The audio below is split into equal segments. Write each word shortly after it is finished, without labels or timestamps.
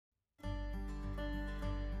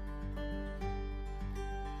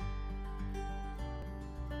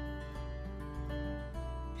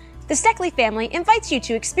The Steckley family invites you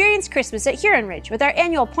to experience Christmas at Huron Ridge with our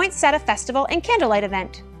annual Poinsettia Festival and Candlelight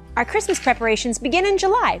Event. Our Christmas preparations begin in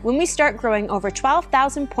July when we start growing over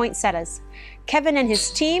 12,000 poinsettias. Kevin and his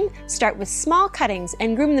team start with small cuttings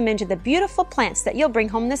and groom them into the beautiful plants that you'll bring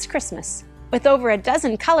home this Christmas. With over a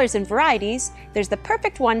dozen colors and varieties, there's the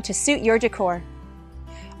perfect one to suit your decor.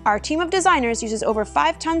 Our team of designers uses over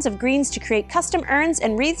 5 tons of greens to create custom urns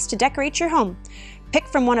and wreaths to decorate your home. Pick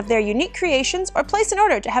from one of their unique creations or place an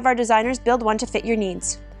order to have our designers build one to fit your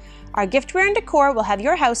needs. Our giftware and decor will have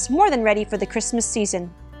your house more than ready for the Christmas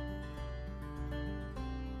season.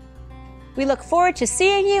 We look forward to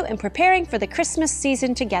seeing you and preparing for the Christmas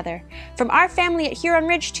season together. From our family at Huron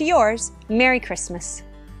Ridge to yours, Merry Christmas!